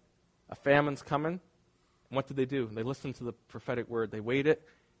prophesied a famine's coming. And what did they do? They listened to the prophetic word. They weighed it,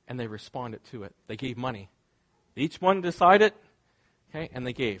 and they responded to it. They gave money. Each one decided, okay, and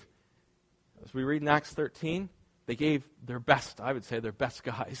they gave. As we read in Acts 13, they gave their best, I would say, their best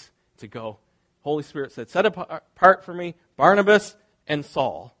guys to go. Holy Spirit said, set apart for me Barnabas and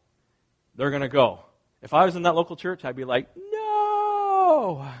Saul. They're going to go. If I was in that local church, I'd be like,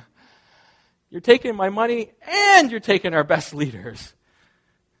 no! You're taking my money and you're taking our best leaders.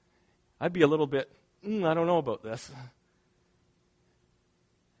 I'd be a little bit, I don't know about this.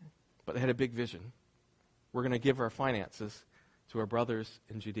 But they had a big vision. We're going to give our finances to our brothers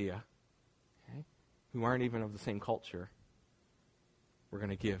in Judea, okay, who aren't even of the same culture. We're going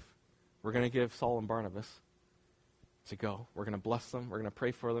to give. We're going to give Saul and Barnabas to go. We're going to bless them. We're going to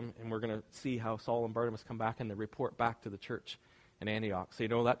pray for them. And we're going to see how Saul and Barnabas come back and they report back to the church in Antioch. So you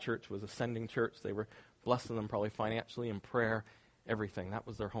know that church was a sending church. They were blessing them probably financially, in prayer, everything. That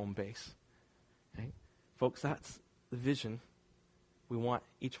was their home base. Okay? Folks, that's the vision we want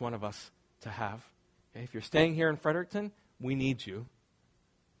each one of us to have. Okay? If you're staying here in Fredericton, we need you.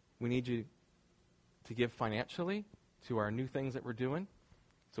 We need you to give financially to our new things that we're doing.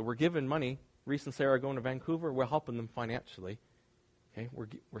 So we're giving money. Reese and Sarah are going to Vancouver. We're helping them financially. Okay?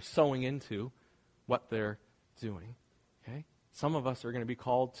 We're sowing into what they're doing. Okay? Some of us are going to be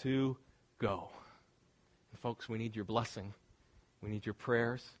called to go. And folks, we need your blessing. We need your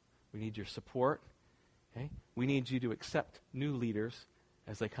prayers. We need your support. Okay? We need you to accept new leaders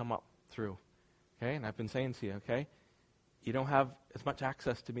as they come up through. Okay? And I've been saying to you, okay, you don't have as much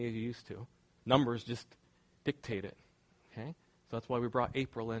access to me as you used to. Numbers just dictate it. Okay? So that's why we brought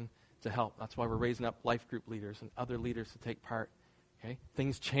April in to help. That's why we're raising up life group leaders and other leaders to take part. Okay?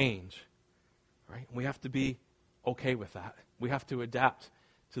 Things change. Right? We have to be okay with that. We have to adapt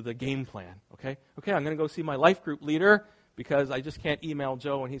to the game plan. Okay? Okay, I'm going to go see my life group leader because I just can't email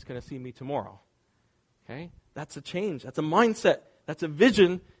Joe and he's going to see me tomorrow. Okay? That's a change. That's a mindset. That's a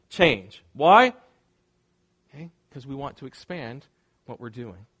vision change. Why? Okay? Because we want to expand what we're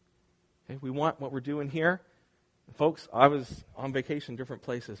doing. Okay? We want what we're doing here. Folks, I was on vacation in different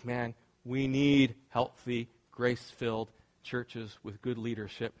places. Man, we need healthy, grace-filled churches with good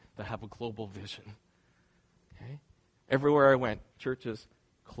leadership that have a global vision. Okay? Everywhere I went, churches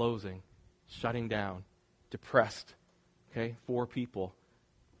closing, shutting down, depressed. Okay? 4 people.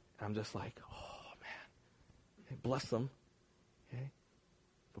 I'm just like, oh, man. Okay, bless them. Okay?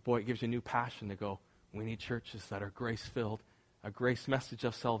 But boy, it gives you a new passion to go, we need churches that are grace-filled, a grace message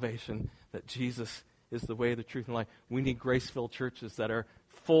of salvation, that Jesus is the way, the truth, and life. We need grace-filled churches that are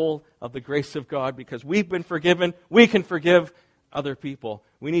full of the grace of God because we've been forgiven. We can forgive other people.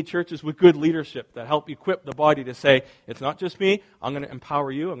 We need churches with good leadership that help equip the body to say, it's not just me. I'm going to empower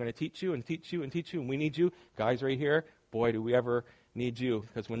you. I'm going to teach you and teach you and teach you. And we need you. Guys right here, boy, do we ever need you.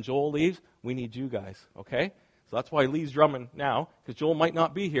 Because when Joel leaves, we need you guys. Okay? So that's why Lee's drumming now, because Joel might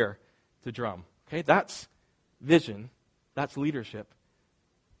not be here to drum. Okay? That's vision. That's leadership.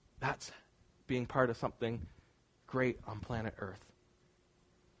 That's being part of something great on planet Earth.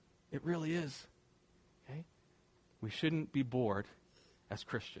 It really is. Okay? We shouldn't be bored as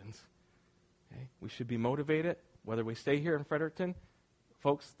Christians. Okay? We should be motivated, whether we stay here in Fredericton.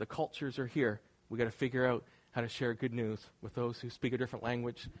 Folks, the cultures are here. We got to figure out how to share good news with those who speak a different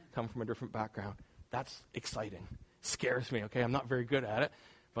language, come from a different background. That's exciting. Scares me, okay? I'm not very good at it.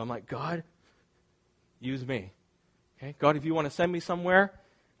 But I'm like, God, use me. Okay? God, if you want to send me somewhere,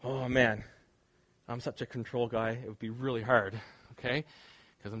 oh man, I'm such a control guy, it would be really hard, okay?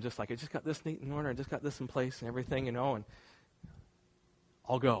 Because I'm just like, I just got this neat in order, I just got this in place and everything, and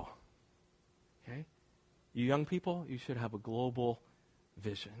I'll go. Okay? You young people, you should have a global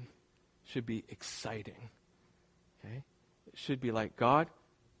vision. It should be exciting. Okay? It should be like, God,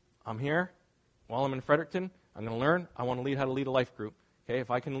 I'm here. While I'm in Fredericton, I'm going to learn. I want to lead how to lead a life group. Okay?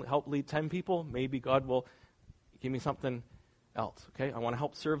 If I can help lead 10 people, maybe God will give me something else. Okay? I want to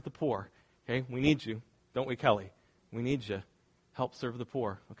help serve the poor. Okay? We need you, don't we, Kelly? We need you. Help serve the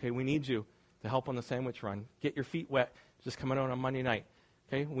poor. Okay? We need you to help on the sandwich run. Get your feet wet just coming out on Monday night.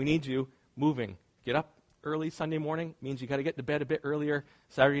 Okay? We need you moving. Get up early Sunday morning. Means you got to get to bed a bit earlier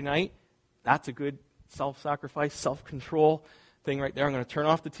Saturday night. That's a good self-sacrifice, self-control thing right there. I'm going to turn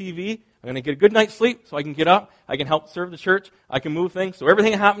off the TV. I'm going to get a good night's sleep so I can get up. I can help serve the church. I can move things. So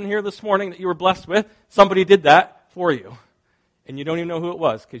everything that happened here this morning that you were blessed with, somebody did that for you. And you don't even know who it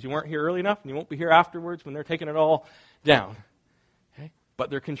was because you weren't here early enough and you won't be here afterwards when they're taking it all down. Okay? But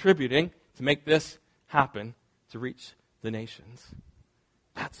they're contributing to make this happen to reach the nations.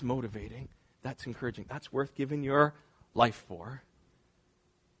 That's motivating. That's encouraging. That's worth giving your life for.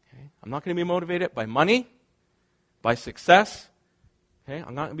 Okay? I'm not going to be motivated by money, by success. Okay?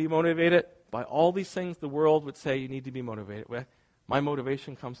 I'm not going to be motivated by all these things the world would say you need to be motivated with. My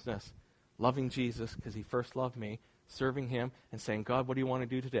motivation comes to this. Loving Jesus because he first loved me, serving him, and saying, God, what do you want to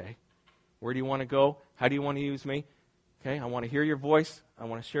do today? Where do you want to go? How do you want to use me? Okay? I want to hear your voice. I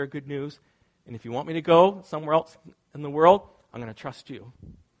want to share good news. And if you want me to go somewhere else in the world, I'm going to trust you.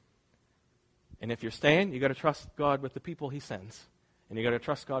 And if you're staying, you got to trust God with the people he sends. And you got to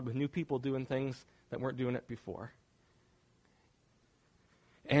trust God with new people doing things that weren't doing it before.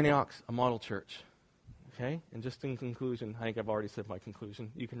 Antioch's a model church. Okay? And just in conclusion, I think I've already said my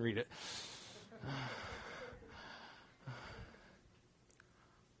conclusion. You can read it.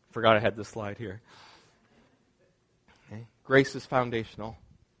 Forgot I had this slide here. Okay? Grace is foundational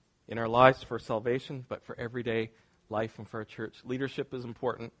in our lives for salvation, but for everyday life and for our church. Leadership is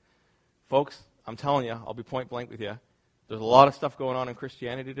important. Folks, I'm telling you, I'll be point blank with you. There's a lot of stuff going on in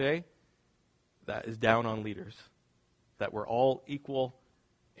Christianity today that is down on leaders. That we're all equal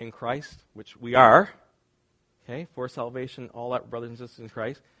in Christ, which we are, okay, for salvation, all our brothers and sisters in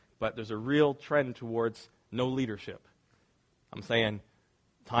Christ, but there's a real trend towards no leadership. I'm saying,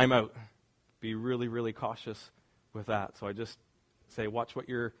 time out. Be really, really cautious with that. So I just say, watch what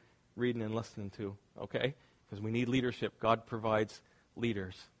you're reading and listening to, okay? Because we need leadership. God provides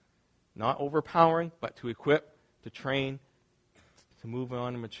leaders. Not overpowering, but to equip, to train, to move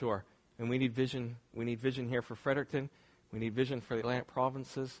on and mature. And we need vision. We need vision here for Fredericton. We need vision for the Atlantic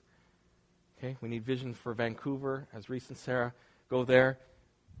provinces. Okay? We need vision for Vancouver, as Reese and Sarah go there.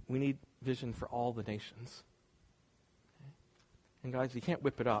 We need vision for all the nations. Okay? And guys, you can't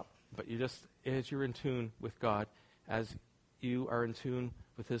whip it up, but you just, as you're in tune with God, as you are in tune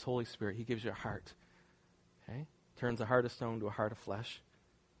with his Holy Spirit, he gives you a heart. Okay? Turns a heart of stone to a heart of flesh.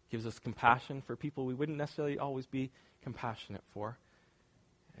 Gives us compassion for people we wouldn't necessarily always be compassionate for.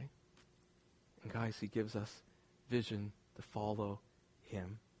 Okay? And guys, he gives us vision to follow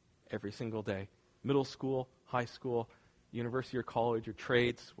him every single day. Middle school, high school, university or college or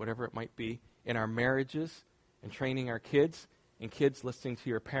trades, whatever it might be. In our marriages and training our kids, and kids listening to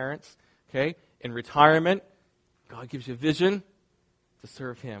your parents. Okay? In retirement, God gives you vision to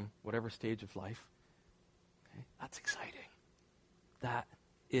serve him, whatever stage of life. Okay? That's exciting. That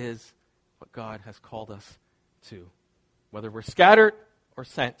is what God has called us to. Whether we're scattered or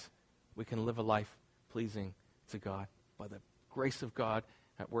sent, we can live a life pleasing to God by the grace of God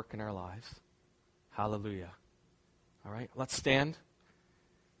at work in our lives. Hallelujah. All right, let's stand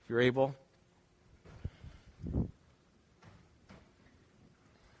if you're able.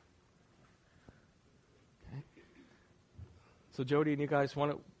 Okay. So Jody and you guys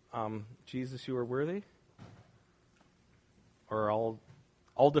want to, Jesus, you are worthy? Or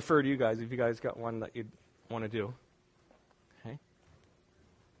I'll defer to you guys if you guys got one that you'd want to do. Okay?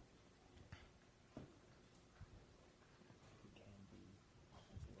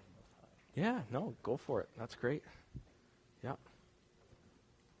 Yeah, no, go for it. That's great. Yeah.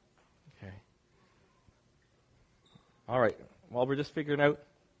 Okay. All right. While we're just figuring out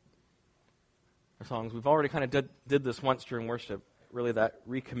our songs, we've already kind of did this once during worship, really that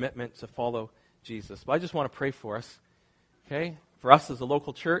recommitment to follow Jesus. But I just want to pray for us. Okay? For us as a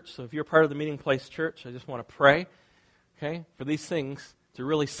local church, so if you're part of the Meeting Place Church, I just want to pray, okay, for these things to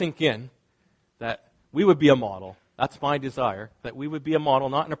really sink in, that we would be a model. That's my desire, that we would be a model,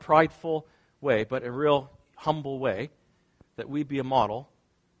 not in a prideful way, but a real humble way, that we be a model,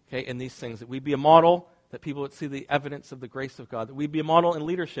 okay, in these things, that we be a model that people would see the evidence of the grace of God, that we'd be a model in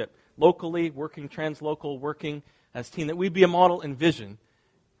leadership, locally, working translocal, working as Teamb, that we'd be a model in vision.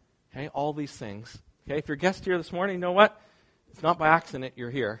 Okay, all these things. Okay, if you're a guest here this morning, you know what? It's not by accident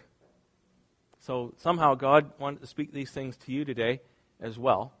you're here. So somehow God wanted to speak these things to you today as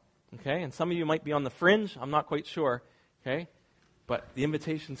well. Okay, and some of you might be on the fringe. I'm not quite sure. Okay, but the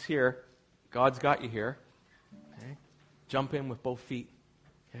invitation's here. God's got you here. Okay, jump in with both feet.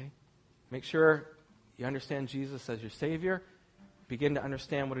 Okay, make sure you understand Jesus as your Savior. Begin to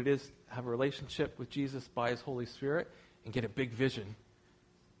understand what it is to have a relationship with Jesus by His Holy Spirit, and get a big vision.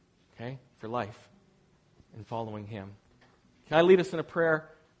 Okay, for life and following Him. Can I lead us in a prayer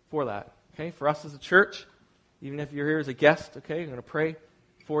for that? Okay, for us as a church, even if you're here as a guest, okay, I'm going to pray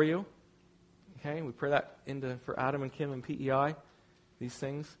for you. Okay, we pray that for Adam and Kim and PEI, these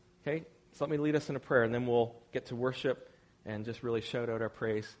things. Okay, so let me lead us in a prayer, and then we'll get to worship and just really shout out our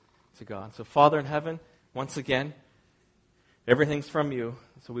praise to God. So Father in heaven, once again, everything's from you.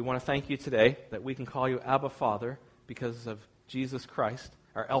 So we want to thank you today that we can call you Abba Father because of Jesus Christ,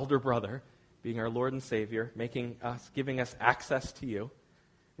 our elder brother, being our Lord and Savior, giving us access to you.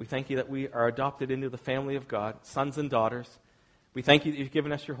 We thank you that we are adopted into the family of God, sons and daughters. We thank you that you've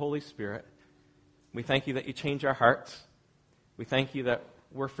given us your Holy Spirit. We thank you that you change our hearts. We thank you that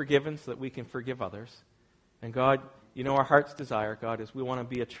we're forgiven so that we can forgive others. And God, you know our heart's desire, God, is we want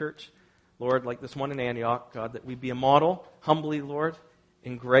to be a church, Lord, like this one in Antioch, God, that we be a model, humbly, Lord,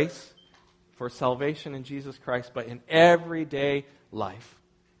 in grace for salvation in Jesus Christ, but in everyday life.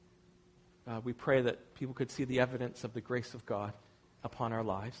 We pray that people could see the evidence of the grace of God upon our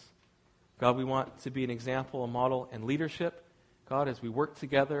lives. God, we want to be an example, a model in leadership. God, as we work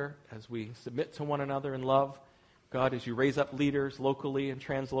together, as we submit to one another in love. God, as you raise up leaders locally and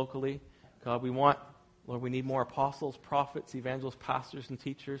translocally. God, we need more apostles, prophets, evangelists, pastors, and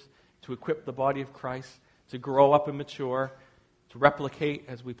teachers to equip the body of Christ, to grow up and mature, to replicate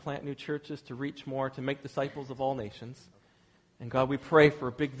as we plant new churches, to reach more, to make disciples of all nations. And God, we pray for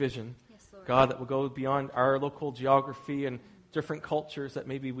a big vision. Yes, Lord. God, that will go beyond our local geography and different cultures that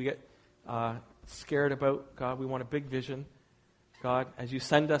maybe we get scared about. God, we want a big vision. God, as you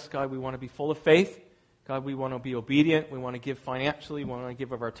send us, God, we want to be full of faith. God, we want to be obedient. We want to give financially. We want to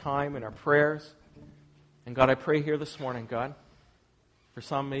give of our time and our prayers. And God, I pray here this morning, God, for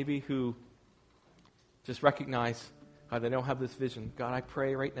some maybe who just recognize, God, they don't have this vision. God, I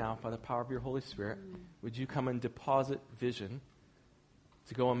pray right now by the power of your Holy Spirit, would you come and deposit vision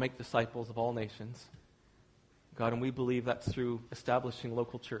to go and make disciples of all nations. God, and we believe that's through establishing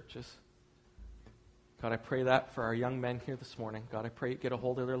local churches. God, I pray that for our young men here this morning. God, I pray you get a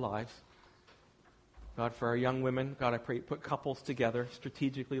hold of their lives. God, for our young women, God, I pray you put couples together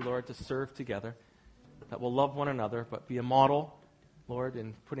strategically, Lord, to serve together, that will love one another, but be a model, Lord,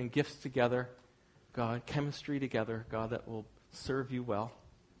 in putting gifts together, God, chemistry together, God, that will serve you well.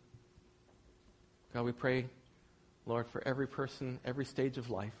 God, we pray, Lord, for every person, every stage of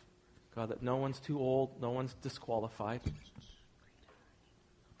life, God, that no one's too old, no one's disqualified.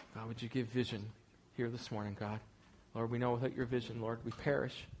 God, would you give vision here this morning, God? Lord, we know without your vision, Lord, we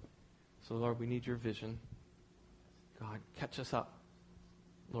perish. So, Lord, we need your vision. God, catch us up,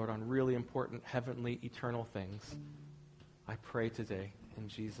 Lord, on really important, heavenly, eternal things. I pray today in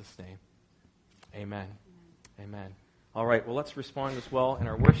Jesus' name. Amen. Amen. All right, well, let's respond as well in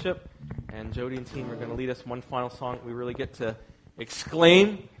our worship. And Jody and team are going to lead us one final song. We really get to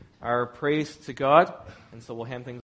exclaim our praise to God. And so we'll hand things